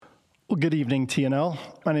Well, good evening, TNL.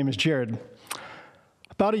 My name is Jared.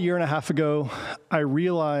 About a year and a half ago, I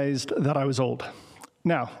realized that I was old.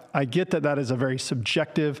 Now, I get that that is a very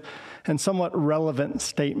subjective and somewhat relevant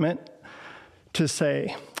statement to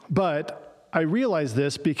say, but I realized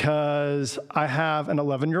this because I have an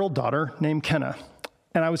 11-year-old daughter named Kenna.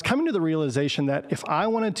 And I was coming to the realization that if I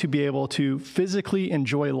wanted to be able to physically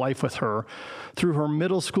enjoy life with her through her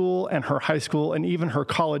middle school and her high school and even her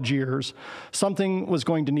college years, something was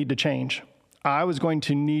going to need to change. I was going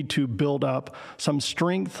to need to build up some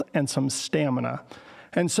strength and some stamina.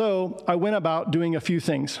 And so I went about doing a few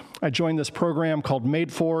things. I joined this program called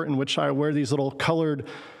Made For, in which I wear these little colored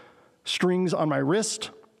strings on my wrist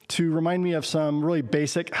to remind me of some really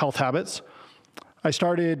basic health habits. I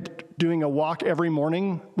started doing a walk every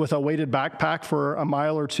morning with a weighted backpack for a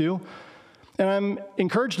mile or two. And I'm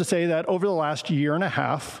encouraged to say that over the last year and a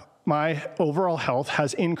half, my overall health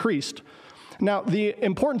has increased. Now, the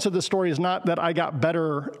importance of this story is not that I got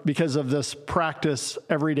better because of this practice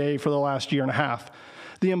every day for the last year and a half.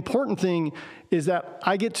 The important thing is that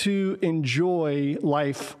I get to enjoy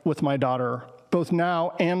life with my daughter, both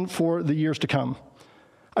now and for the years to come.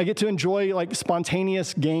 I get to enjoy like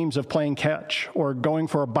spontaneous games of playing catch or going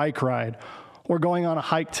for a bike ride or going on a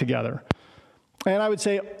hike together. And I would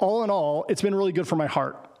say all in all, it's been really good for my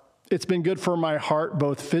heart. It's been good for my heart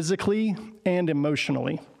both physically and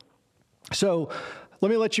emotionally. So let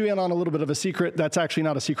me let you in on a little bit of a secret that's actually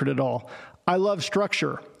not a secret at all. I love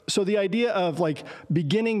structure. So the idea of like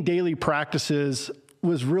beginning daily practices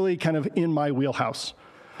was really kind of in my wheelhouse.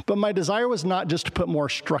 But my desire was not just to put more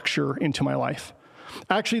structure into my life.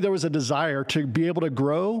 Actually, there was a desire to be able to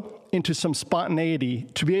grow into some spontaneity,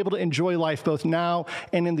 to be able to enjoy life both now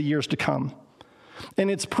and in the years to come. And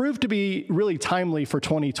it's proved to be really timely for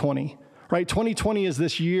 2020, right? 2020 is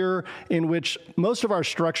this year in which most of our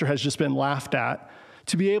structure has just been laughed at,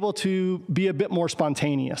 to be able to be a bit more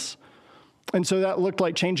spontaneous. And so that looked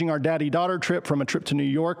like changing our daddy-daughter trip from a trip to New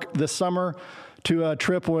York this summer to a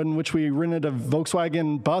trip in which we rented a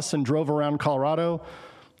Volkswagen bus and drove around Colorado.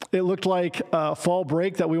 It looked like a fall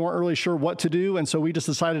break that we weren't really sure what to do, and so we just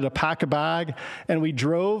decided to pack a bag, and we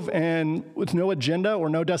drove and with no agenda or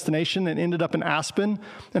no destination and ended up in Aspen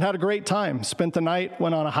and had a great time. Spent the night,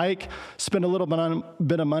 went on a hike, spent a little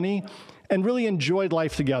bit of money, and really enjoyed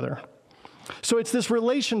life together. So it's this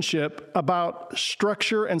relationship about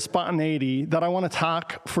structure and spontaneity that I want to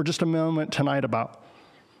talk for just a moment tonight about.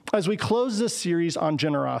 As we close this series on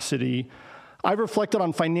generosity, I've reflected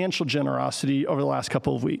on financial generosity over the last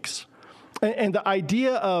couple of weeks. And the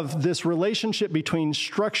idea of this relationship between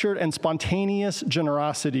structured and spontaneous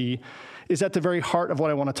generosity is at the very heart of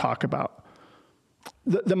what I want to talk about.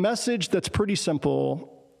 The message that's pretty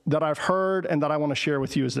simple that I've heard and that I want to share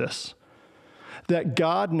with you is this: that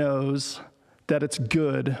God knows that it's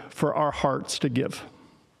good for our hearts to give.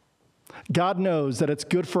 God knows that it's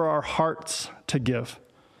good for our hearts to give,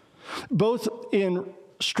 both in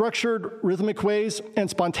structured, rhythmic ways and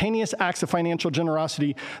spontaneous acts of financial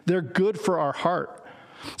generosity. They're good for our heart.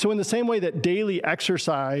 So in the same way that daily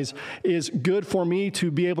exercise is good for me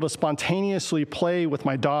to be able to spontaneously play with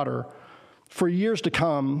my daughter, for years to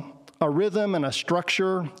come, a rhythm and a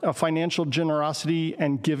structure of financial generosity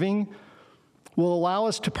and giving will allow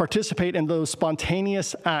us to participate in those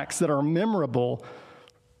spontaneous acts that are memorable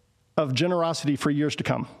of generosity for years to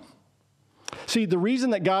come. See, the reason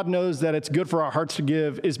that God knows that it's good for our hearts to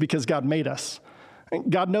give is because God made us.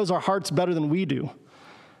 God knows our hearts better than we do.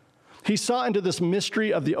 He saw into this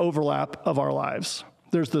mystery of the overlap of our lives.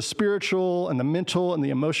 There's the spiritual and the mental and the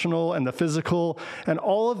emotional and the physical, and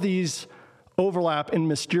all of these overlap in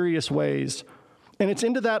mysterious ways. And it's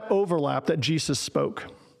into that overlap that Jesus spoke.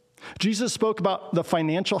 Jesus spoke about the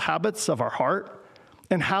financial habits of our heart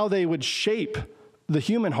and how they would shape the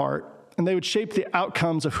human heart, and they would shape the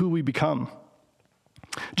outcomes of who we become.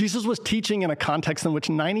 Jesus was teaching in a context in which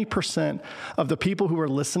 90% of the people who were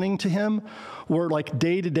listening to him were like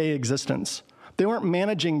day-to-day existence. They weren't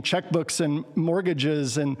managing checkbooks and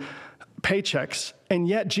mortgages and paychecks, and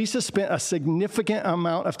yet Jesus spent a significant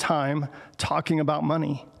amount of time talking about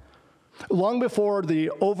money. Long before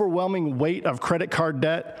the overwhelming weight of credit card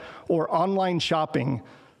debt or online shopping,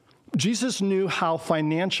 Jesus knew how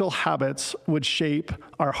financial habits would shape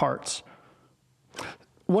our hearts.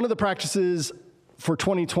 One of the practices for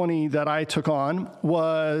 2020 that I took on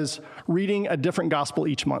was reading a different gospel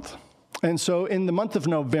each month. And so in the month of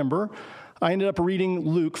November, I ended up reading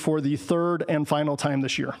Luke for the third and final time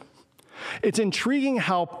this year. It's intriguing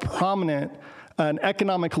how prominent an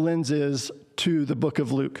economic lens is to the book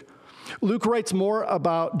of Luke. Luke writes more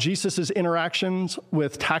about Jesus' interactions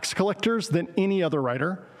with tax collectors than any other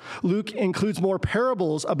writer. Luke includes more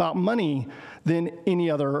parables about money than any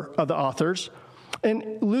other of the authors.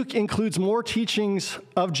 And Luke includes more teachings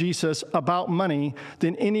of Jesus about money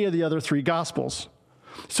than any of the other three Gospels.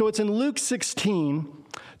 So it's in Luke 16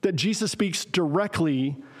 that Jesus speaks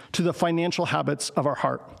directly to the financial habits of our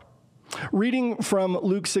heart. Reading from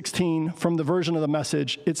Luke 16, from the version of the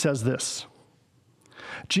Message, it says this: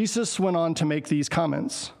 Jesus went on to make these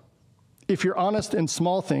comments. If you're honest in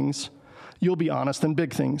small things, you'll be honest in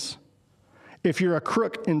big things. If you're a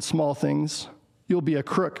crook in small things, you'll be a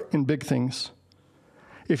crook in big things.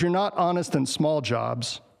 If you're not honest in small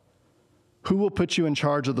jobs, who will put you in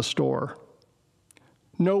charge of the store?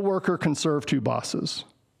 No worker can serve two bosses.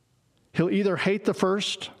 He'll either hate the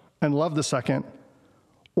first and love the second,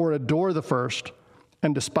 or adore the first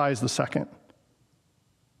and despise the second.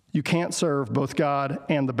 You can't serve both God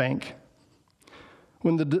and the bank.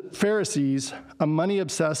 When the Pharisees, a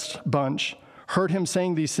money-obsessed bunch, heard him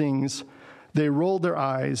saying these things, they rolled their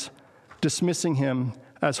eyes, dismissing him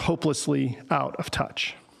as hopelessly out of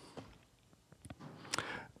touch.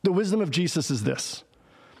 The wisdom of Jesus is this: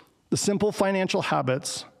 the simple financial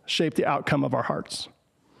habits shape the outcome of our hearts.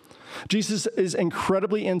 Jesus is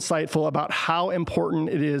incredibly insightful about how important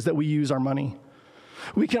it is that we use our money.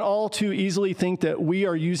 We can all too easily think that we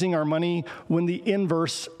are using our money when the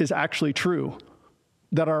inverse is actually true,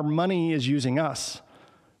 that our money is using us,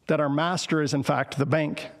 that our master is in fact the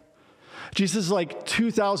bank. Jesus is like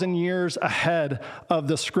 2,000 years ahead of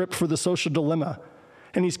the script for the social dilemma,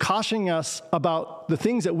 and he's cautioning us about the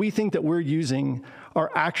things that we think that we're using are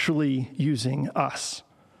actually using us.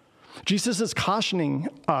 Jesus is cautioning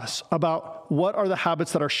us about what are the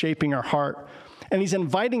habits that are shaping our heart, and he's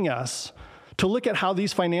inviting us to look at how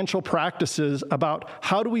these financial practices about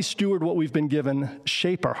how do we steward what we've been given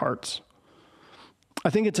shape our hearts. I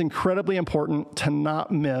think it's incredibly important to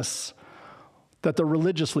not miss that the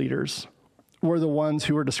religious leaders were the ones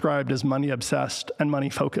who were described as money-obsessed and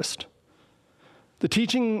money-focused. The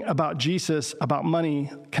teaching about Jesus, about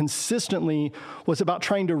money, consistently was about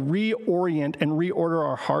trying to reorient and reorder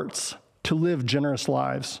our hearts to live generous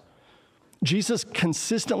lives. Jesus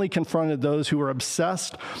consistently confronted those who were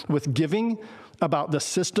obsessed with giving, about the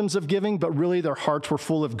systems of giving, but really their hearts were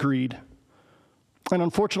full of greed. And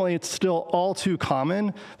unfortunately, it's still all too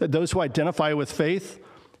common that those who identify with faith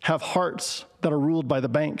have hearts that are ruled by the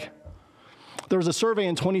bank. There was a survey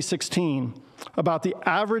in 2016 about the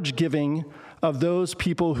average giving of those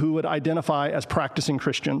people who would identify as practicing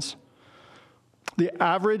Christians. The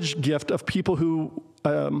average gift of people who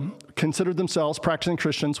considered themselves practicing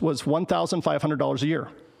Christians was $1,500 a year.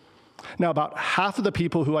 Now, about half of the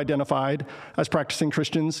people who identified as practicing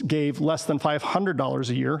Christians gave less than $500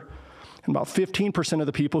 a year, and about 15% of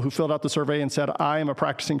the people who filled out the survey and said, I am a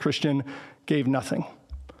practicing Christian, gave nothing.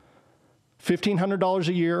 $1,500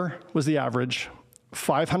 a year was the average.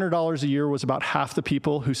 $500 a year was about half the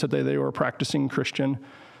people who said that they were a practicing Christian,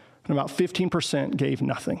 and about 15% gave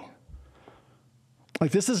nothing.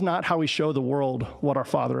 Like, this is not how we show the world what our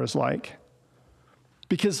Father is like.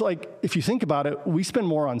 Because, if you think about it, we spend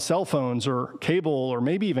more on cell phones or cable or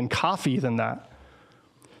maybe even coffee than that.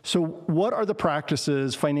 So what are the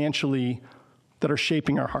practices financially that are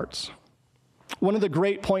shaping our hearts? One of the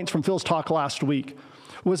great points from Phil's talk last week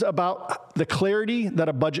was about the clarity that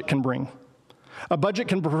a budget can bring. A budget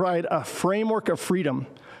can provide a framework of freedom.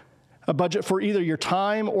 A budget for either your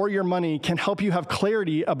time or your money can help you have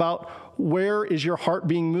clarity about where is your heart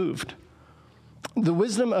being moved. The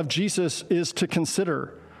wisdom of Jesus is to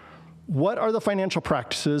consider, what are the financial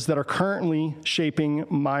practices that are currently shaping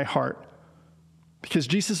my heart? Because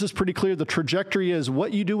Jesus is pretty clear, the trajectory is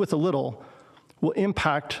what you do with a little will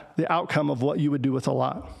impact the outcome of what you would do with a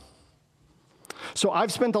lot. So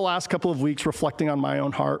I've spent the last couple of weeks reflecting on my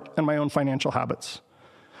own heart and my own financial habits.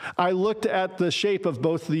 I looked at the shape of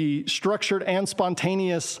both the structured and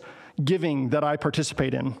spontaneous giving that I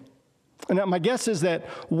participate in. And my guess is that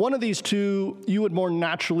one of these two you would more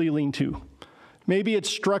naturally lean to. Maybe it's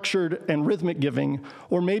structured and rhythmic giving,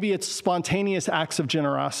 or maybe it's spontaneous acts of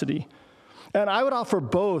generosity. And I would offer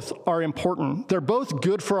both are important. They're both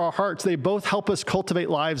good for our hearts. They both help us cultivate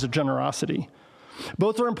lives of generosity.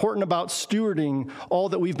 Both are important about stewarding all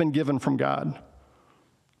that we've been given from God.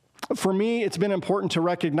 For me, it's been important to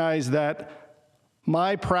recognize that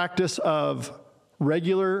my practice of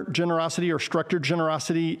regular generosity or structured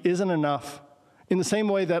generosity isn't enough. In the same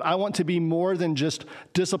way that I want to be more than just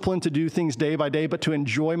disciplined to do things day by day, but to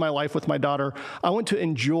enjoy my life with my daughter, I want to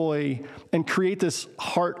enjoy and create this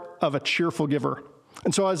heart of a cheerful giver.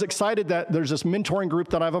 And so I was excited that there's this mentoring group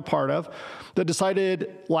that I'm a part of that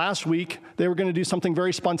decided last week they were going to do something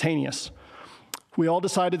very spontaneous. We all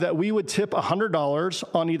decided that we would tip $100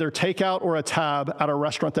 on either takeout or a tab at a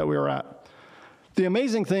restaurant that we were at. The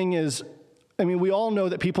amazing thing is, we all know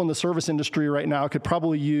that people in the service industry right now could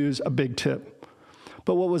probably use a big tip.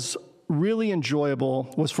 But what was really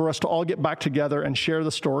enjoyable was for us to all get back together and share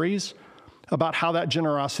the stories about how that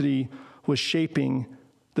generosity was shaping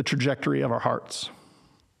the trajectory of our hearts.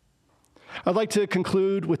 I'd like to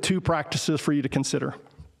conclude with 2 practices for you to consider.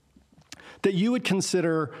 That you would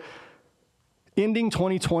consider ending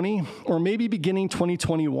 2020 or maybe beginning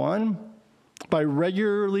 2021 by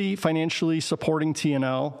regularly financially supporting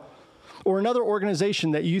TNL or another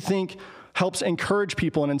organization that you think helps encourage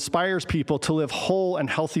people and inspires people to live whole and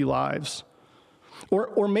healthy lives.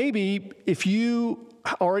 Or maybe if you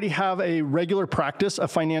already have a regular practice of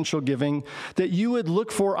financial giving, that you would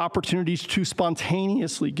look for opportunities to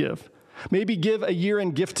spontaneously give. Maybe give a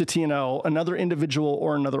year-end gift to TNL, another individual,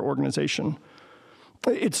 or another organization.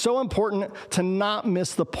 It's so important to not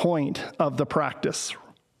miss the point of the practice.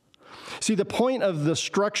 See, the point of the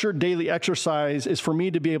structured daily exercise is for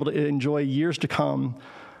me to be able to enjoy years to come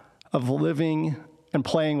of living and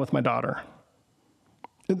playing with my daughter.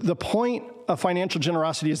 The point of financial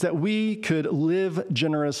generosity is that we could live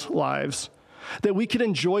generous lives, that we could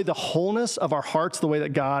enjoy the wholeness of our hearts the way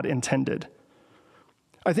that God intended.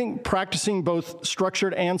 I think practicing both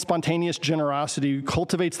structured and spontaneous generosity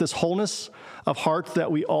cultivates this wholeness of heart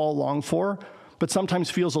that we all long for, but sometimes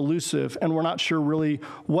feels elusive, and we're not sure really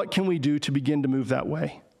what can we do to begin to move that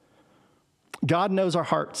way. God knows our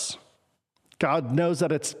hearts. God knows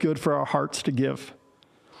that it's good for our hearts to give.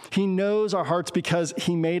 He knows our hearts because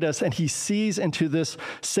he made us, and he sees into this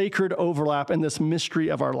sacred overlap and this mystery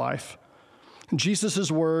of our life.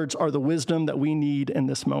 Jesus' words are the wisdom that we need in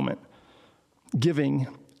this moment. Giving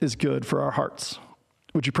is good for our hearts.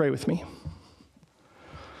 Would you pray with me?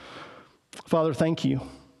 Father, thank you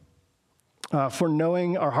for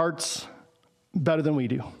knowing our hearts better than we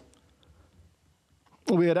do.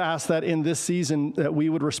 We had asked that in this season that we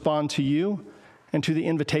would respond to you and to the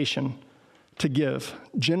invitation to give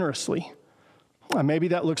generously. Maybe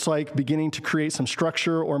that looks like beginning to create some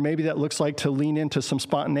structure, or maybe that looks like to lean into some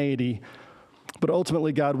spontaneity. But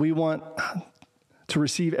ultimately, God, we want to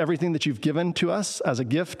receive everything that you've given to us as a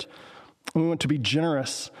gift, and we want to be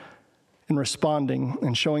generous in responding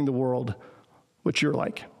and showing the world what you're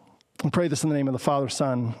like. I pray this in the name of the Father,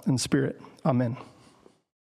 Son, and Spirit. Amen.